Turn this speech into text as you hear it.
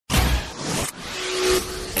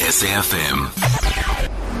SAFM.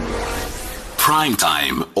 Prime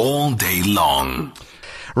time all day long.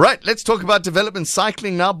 Right, let's talk about development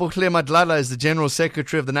cycling now. Buhle Madlala is the General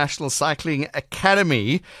Secretary of the National Cycling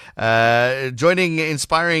Academy, joining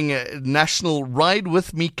inspiring national Ride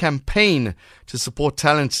With Me campaign to support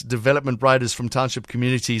talent development riders from township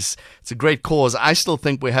communities. It's a great cause. I still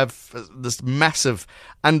think we have this massive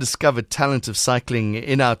undiscovered talent of cycling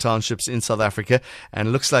in our townships in South Africa, and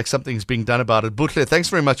it looks like something's being done about it. Buhle, thanks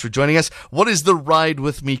very much for joining us. What is the Ride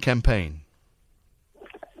With Me campaign?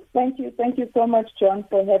 Thank you so much, John,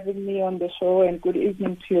 for having me on the show, and good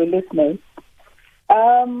evening to your listeners.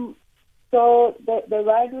 So the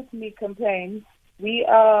Ride With Me campaign, we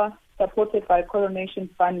are supported by Coronation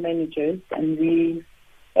Fund managers, and we,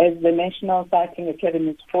 as the National Cycling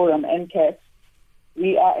Academies Forum, NCAS,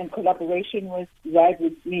 we are in collaboration with Ride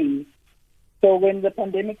With Me. So when the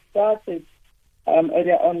pandemic started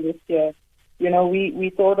earlier on this year,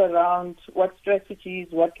 we thought around what strategies,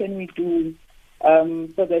 what can we do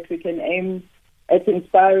so that we can aim at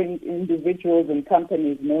inspiring individuals and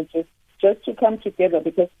companies, just to come together,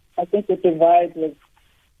 because I think the divide was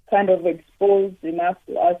kind of exposed enough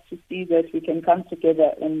to us to see that we can come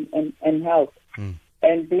together and help.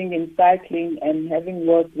 And being in cycling and having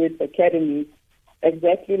worked with academies,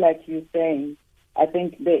 exactly like you're saying, I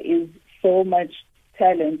think there is so much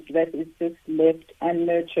talent that is just left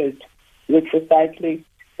unnurtured with the cyclists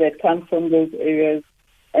that come from those areas,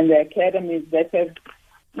 and the academies that have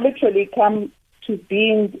literally come to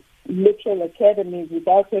being literal academies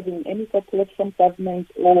without having any support from government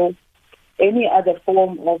or any other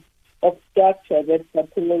form of structure that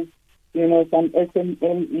supports, some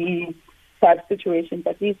SME type situation.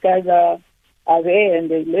 But these guys are there, and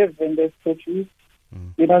they live, and they produce.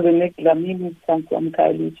 The Nick Laminis come from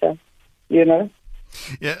Kailicha, Yeah,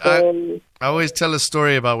 So, I always tell a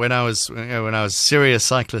story about when I was a serious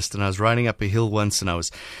cyclist, and I was riding up a hill once, and I was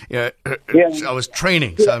I was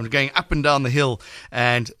training, so I'm going up and down the hill,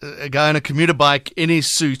 and a guy on a commuter bike in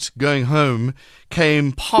his suit going home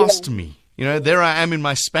came past me. There I am in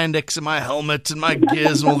my spandex and my helmet and my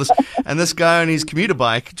gears and all this, and this guy on his commuter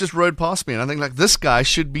bike just rode past me, and I think this guy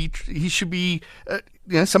should be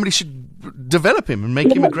somebody should develop him and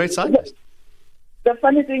make him a great cyclist. the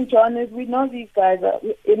funny thing, John, is we know these guys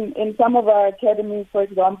in some of our academies. For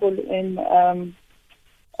example, in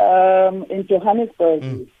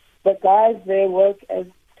Johannesburg, the guys there work as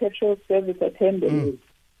petrol service attendants.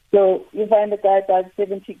 So you find a guy does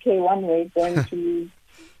 70k one way going to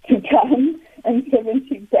town and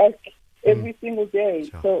 70 back every single day.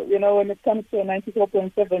 Sure. So when it comes to a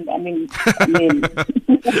 94.7, I mean.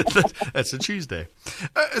 That's a Tuesday.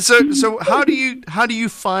 So how do you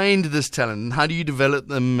find this talent, and how do you develop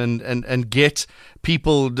them and get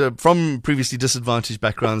people from previously disadvantaged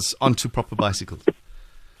backgrounds onto proper bicycles?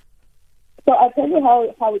 So I'll tell you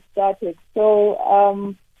how it started.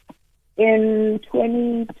 So in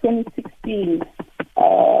 2016,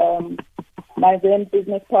 my then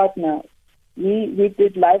business partner, we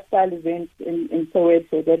did lifestyle events in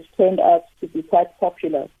Soweto that turned out to be quite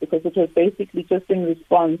popular, because it was basically just in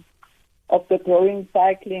response of the growing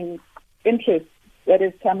cycling interest that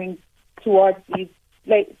is coming towards these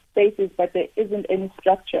spaces, but there isn't any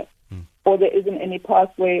structure, or there isn't any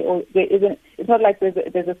pathway, or there isn't. It's not like there's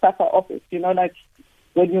a SAFA office, like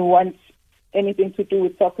when you want anything to do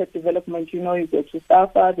with soccer development, you go to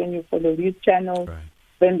SAFA, then you follow these channels, right.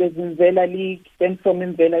 Then there's Mvela League, then from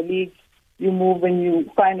Mvela League, you move and you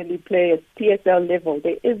finally play at PSL level.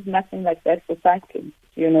 There is nothing like that for cycling,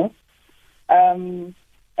 And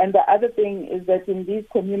the other thing is that in these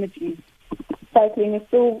communities, cycling is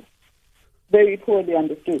still very poorly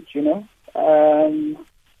understood, And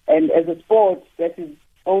as a sport, that is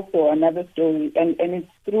also another story. And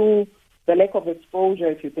it's through the lack of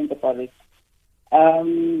exposure, if you think about it.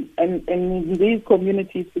 And in these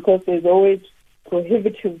communities, because there's always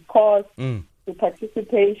prohibitive costs to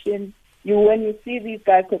participation, when you see these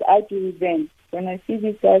guys, because I do events, when I see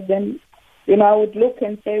these guys, then, I would look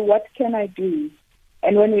and say, what can I do?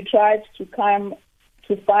 And when we tried to come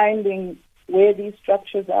to finding where these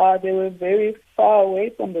structures are, they were very far away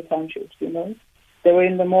from the townships, They were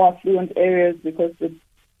in the more affluent areas, because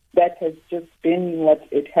that has just been what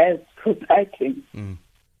it has for cycling.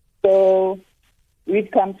 So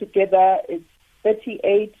we've come together. It's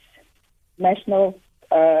 38 nationwide,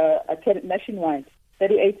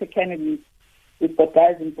 38 academies. We've got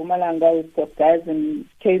guys in Mpumalanga, we've got guys in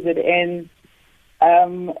KZN,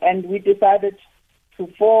 and we decided to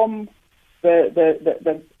form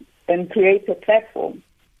and create a platform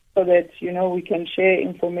so that we can share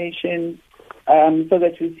information, so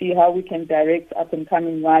that we see how we can direct up and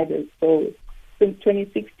coming riders. So since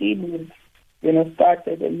 2016 we've,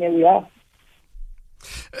 started, and here we are.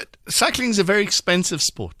 Cycling is a very expensive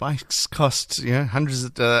sport. Bikes cost, hundreds.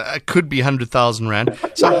 It could be 100,000 rand.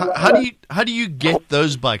 So how do you get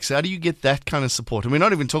those bikes? How do you get that kind of support? And we're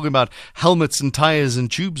not even talking about helmets and tires and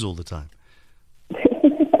tubes all the time.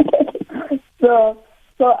 So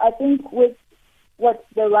I think with what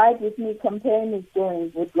the Ride With Me campaign is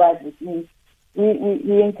doing with Ride With Me,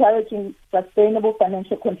 we're encouraging sustainable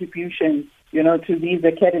financial contributions, to these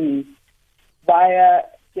academies via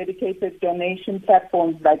dedicated donation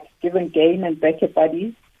platforms like Give and Gain and Better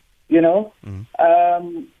Buddies. We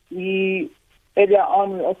earlier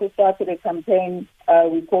on we also started a campaign.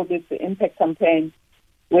 We called it the Impact Campaign,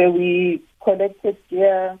 where we collected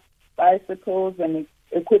gear, bicycles, and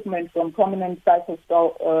equipment from prominent cycle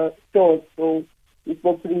stores. So we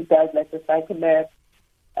spoke to these guys like the Cycle Lab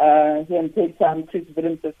here in Cape Town, Chris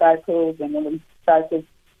Williams Cycles and Olympic Cycles.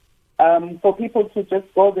 For people to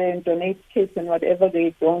just go there and donate kits and whatever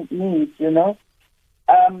they don't need, And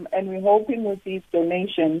we're hoping with these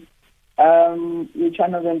donations, we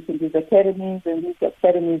channel them to these academies, and these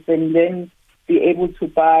academies can then be able to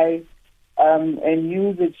buy and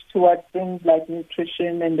use it towards things like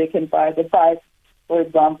nutrition, and they can buy the bikes, for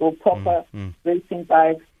example, proper racing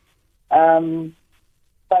bikes.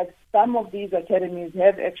 But some of these academies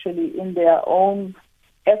have actually, in their own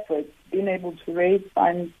efforts, been able to raise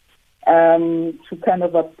funds to kind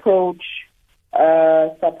of approach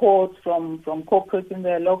support from corporates in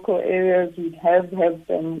their local areas. We have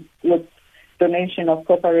them with donation of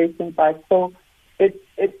proper racing bikes. So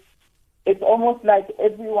it's almost like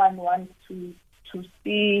everyone wants to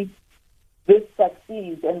see this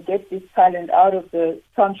succeed and get this talent out of the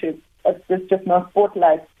township. It's just not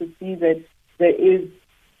spotlight to see that there is,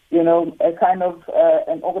 a kind of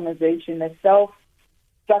an organization, a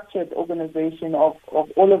self-structured organization of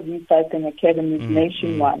all of these cycling academies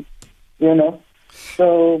nationwide,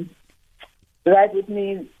 So Ride With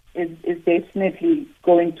Me is definitely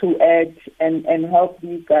going to add and help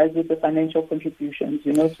these guys with the financial contributions,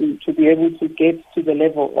 to be able to get to the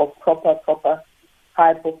level of proper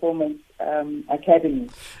high-performance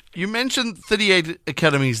academies. You mentioned 38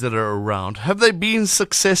 academies that are around. Have they been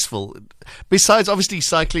successful? Besides, obviously,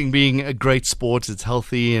 cycling being a great sport, it's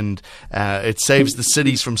healthy and it saves the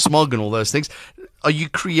cities from smog and all those things. Are you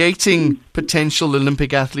creating potential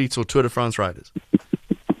Olympic athletes or Tour de France riders?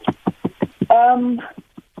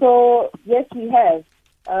 So, yes, we have.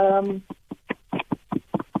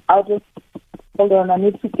 I'll just, hold on, I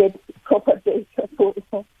need to get proper data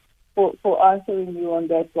for answering you on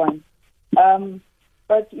that one.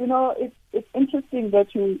 But it's interesting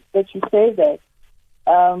that you say that,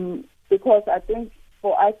 because I think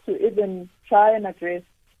for us to even try and address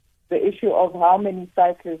the issue of how many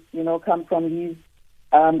cyclists come from these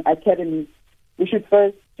academies, we should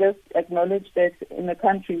first just acknowledge that in the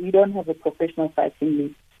country we don't have a professional cycling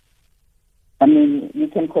league. I mean, you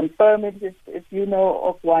can confirm it if you know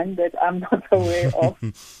of one that I'm not aware of.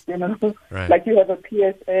 Right. Like you have a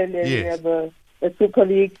PSL and you have a Super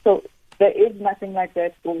League. So there is nothing like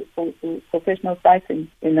that for professional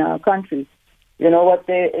cycling in our country. What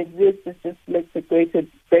there exists is just like the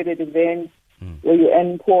graded events where you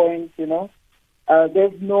earn points.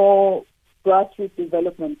 There's no grassroots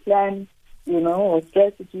development plan, or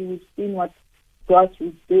strategy. We've seen what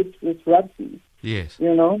grassroots did with rugby. Yes.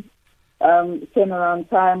 Turnaround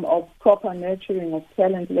time of proper nurturing of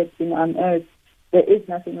talent that's been unearthed. There is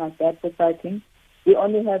nothing like that for cycling. We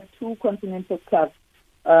only have 2 continental clubs.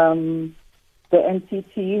 The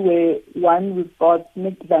NTT, where one we've got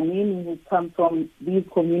Nick Zanini, who's come from these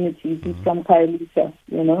communities. He's from Kailita,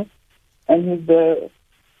 and he's the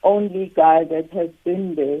only guy that has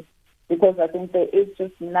been there, because I think there is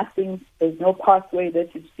just nothing, there's no pathway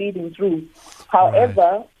that you feed him through.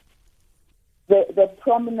 However, the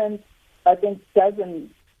prominent, I think,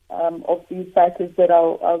 dozens of these cyclists that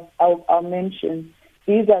I'll mention,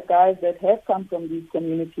 these are guys that have come from these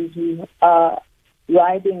communities who are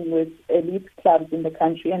riding with elite clubs in the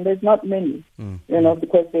country, and there's not many,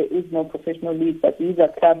 because there is no professional league, but these are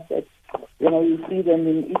clubs that, you see them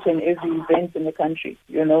in each and every event in the country,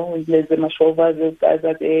 there's the Mashova, those guys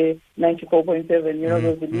are there, 94.7,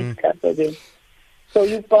 those elite clubs are there. So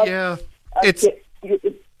you've got... Yeah,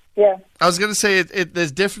 Yeah. I was going to say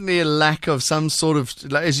there's definitely a lack of some sort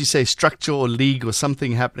of, as you say, structure or league or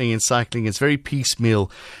something happening in cycling. It's very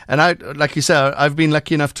piecemeal. And like you say, I've been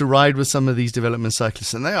lucky enough to ride with some of these development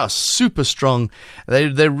cyclists, and they are super strong.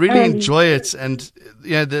 They really enjoy it, and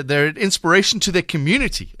they're an inspiration to their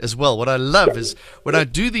community as well. What I love is when I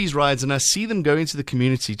do these rides and I see them go into the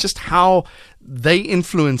community, just how they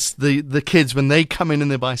influence the kids when they come in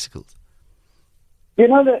their bicycles. You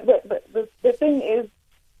know, the thing is,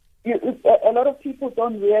 a lot of people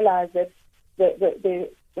don't realize that the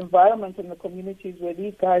environment and the communities where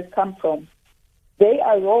these guys come from, they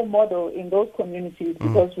are role model in those communities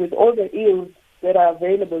because with all the ills that are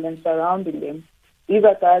available and surrounding them, these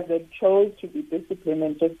are guys that chose to be disciplined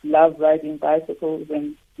and just love riding bicycles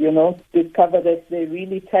and, you know, discover that they're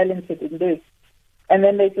really talented in this. And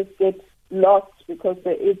then they just get lost because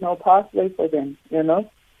there is no pathway for them, you know.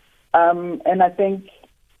 And I think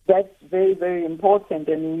that's very, very important.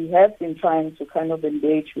 And we have been trying to kind of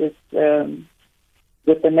engage with the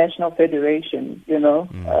National Federation, you know.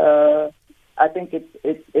 I think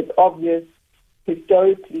it's obvious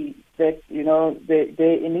historically that, you know,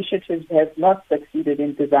 the initiatives have not succeeded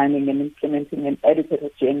in designing and implementing an adequate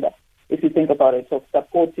agenda, if you think about it, of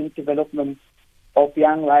supporting development of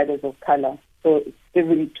young riders of color. So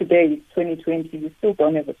even today, 2020, we still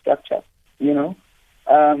don't have a structure, you know.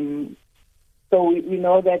 So we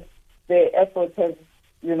know that the efforts have,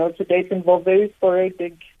 you know, to date involved very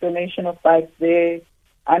sporadic donation of bikes there,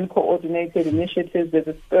 uncoordinated initiatives. There's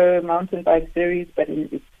a Spur mountain bike series, but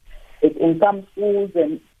it's in some schools,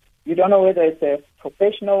 and you don't know whether it's a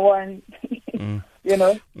professional one, you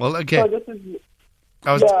know. Well, okay. So this is...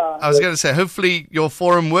 I was going to say, hopefully your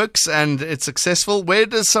forum works and it's successful. Where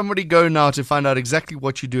does somebody go now to find out exactly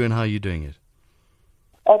what you do and how you're doing it?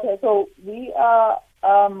 Okay, so we are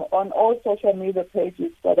on all social media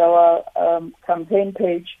pages, but our campaign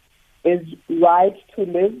page is Ride to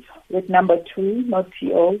Live with number 2, not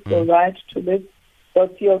TO, so Ride to Live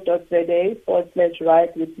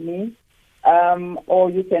 .co.za/ride with me. Or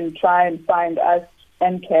you can try and find us,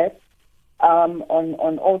 NCAF,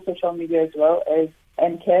 on all social media as well as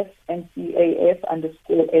NCAF,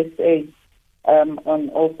 NCAF_SA, on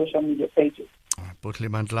all social media pages. Buhle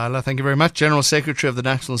Mandlala, thank you very much. General Secretary of the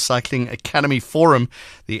National Cycling Academy Forum,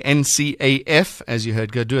 the NCAF. As you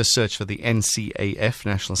heard, go do a search for the NCAF,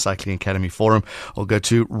 National Cycling Academy Forum, or go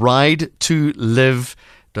to ridetolive.co.za.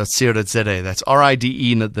 That's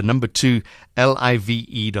RIDE, the number 2,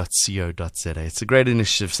 LIVE.co.za. It's a great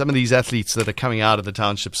initiative. Some of these athletes that are coming out of the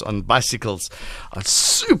townships on bicycles are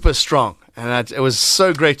super strong, and it was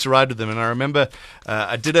so great to ride with them. And I remember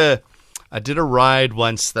I did a ride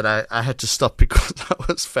once that I had to stop because I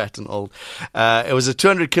was fat and old. It was a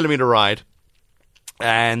 200-kilometer ride.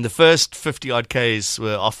 And the first 50-odd Ks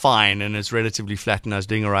are fine, and it's relatively flat, and I was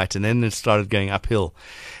doing all right. And then it started going uphill.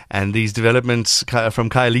 And these developments from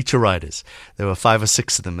Khayelitsha riders, there were 5 or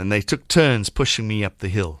 6 of them, and they took turns pushing me up the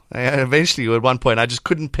hill. Eventually, at one point, I just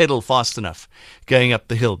couldn't pedal fast enough going up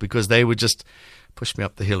the hill because they would just push me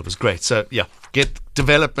up the hill. It was great. So, yeah, get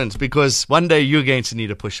development, because one day you're going to need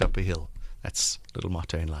to push up a hill. That's a little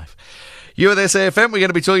motto in life. You're with SAFM. We're going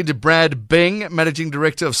to be talking to Brad Bing, Managing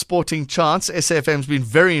Director of Sporting Chance. SAFM's been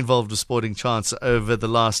very involved with Sporting Chance over the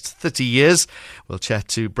last 30 years. We'll chat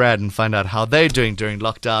to Brad and find out how they're doing during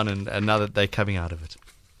lockdown and now that they're coming out of it.